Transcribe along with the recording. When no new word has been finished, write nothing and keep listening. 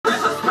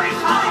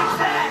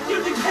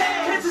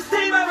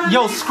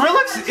Yo,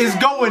 Skrillex is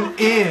going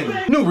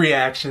in. New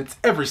reactions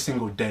every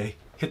single day.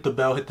 Hit the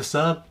bell, hit the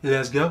sub.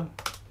 Let's go.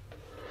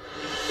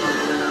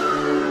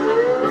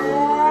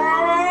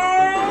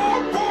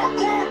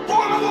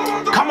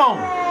 Come on.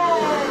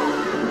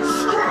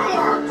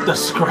 The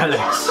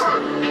Skrillex.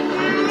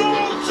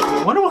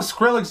 I wonder what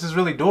Skrillex is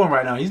really doing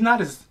right now. He's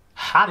not as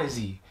hot as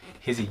he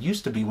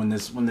used to be when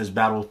this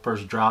battle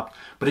first dropped.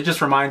 But it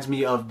just reminds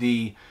me of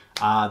the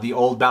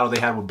old battle they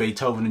had with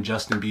Beethoven and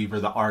Justin Bieber,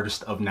 the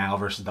artist of now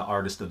versus the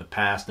artist of the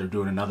past. They're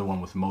doing another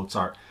one with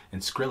Mozart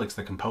and Skrillex,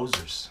 the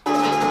composers.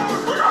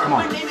 Come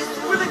on. My name is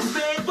Skrillex,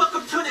 man.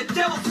 Welcome to the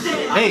devil's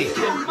den. Hey.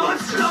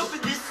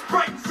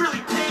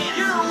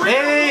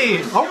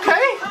 Hey,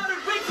 okay.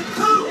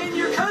 And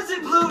your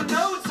cousin blew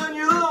notes on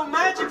your little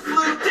magic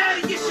flute.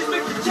 Daddy issues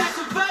make the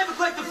Jackson 5 look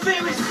like the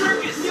family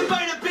circus. You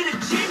might have been a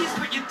genius,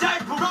 but you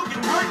died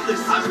broken,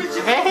 worthless.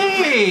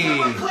 Hey.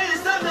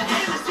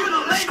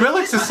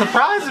 Skrillex is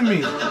surprising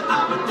me.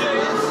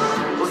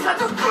 Was that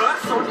the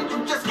first, or did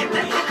you just get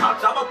the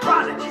hiccups? I'm a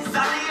prodigy,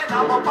 Sonny, and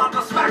I'm about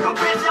to smack a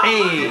bitch.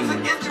 Hey.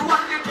 Against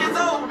 200 years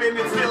old, and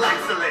it's still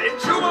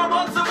excellent. 2 more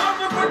months of work,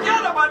 but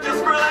forget about this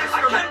Skrillex.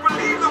 I can't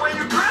believe the way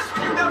you dress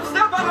when you never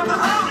step out of the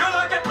house. You're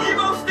like an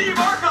emo Steve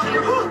Urkel.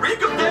 You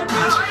reek of dead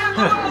metal. I am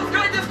the world's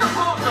greatest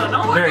composer.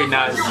 No one Very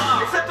knows nice. who you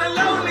are, except a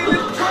lonely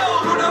little troll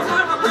who knows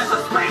how to press a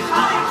space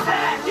bar.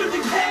 You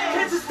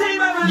decay. It's a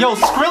stain by Yo,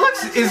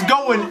 Skrillex is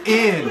going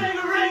in.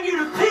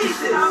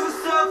 I'm a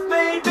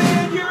self-made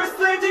man, you're a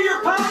slave to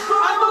your pop.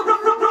 I'm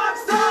a rock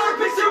star,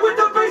 mix it with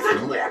the bass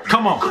and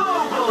Come on.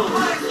 global.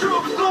 My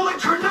strokes blow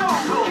like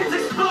Chernobyl. Kids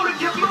explode and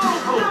get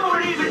mobile. No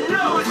one even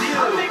knows you.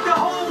 I make the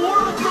whole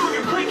world move.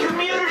 You play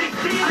community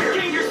theater.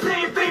 Get your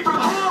same fame from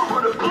home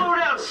on a blown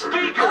out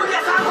speaker. Oh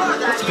yes, I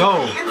heard that. Let's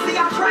go. You can see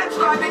I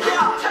transcribe it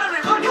down. Tell me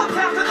what comes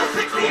after the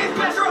 68th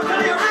measure of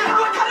diarrhea.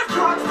 What kind of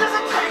drugs does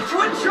it take to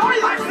enjoy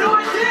life? I have no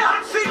idea.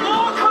 I've seen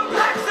more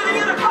complexity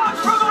in a cox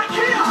from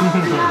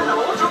IKEA.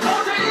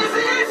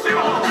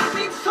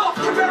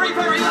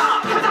 Very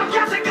loud, cause I'm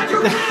guessing that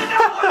you didn't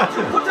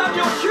know. Put down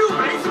your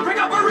shoelace and pick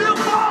up a real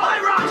ball.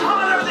 I rocked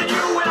harder than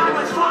you when I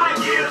was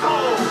 5 years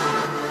old.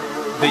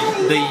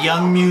 The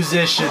young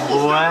musician,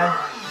 boy.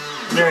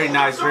 Very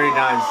nice, very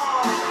nice.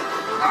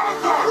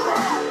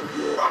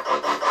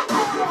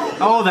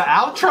 Oh, the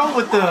outro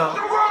with the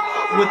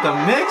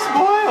mix,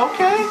 boy.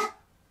 Okay.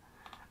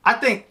 I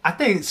think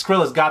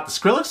Skrillex got the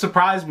Skrillex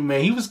surprised me,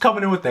 man. He was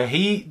coming in with the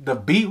heat. The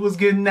beat was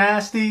getting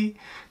nasty.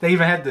 They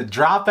even had the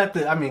drop at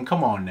the, I mean,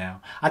 come on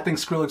now. I think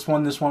Skrillex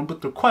won this one,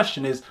 but the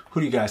question is,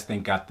 who do you guys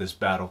think got this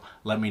battle?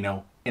 Let me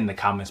know in the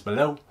comments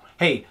below.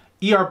 Hey,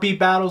 ERB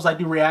battles, I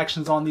do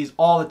reactions on these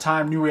all the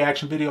time. New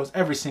reaction videos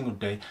every single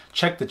day.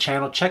 Check the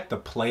channel, check the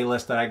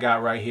playlist that I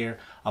got right here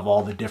of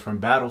all the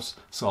different battles.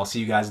 So I'll see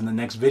you guys in the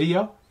next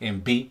video,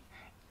 and be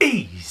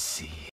easy.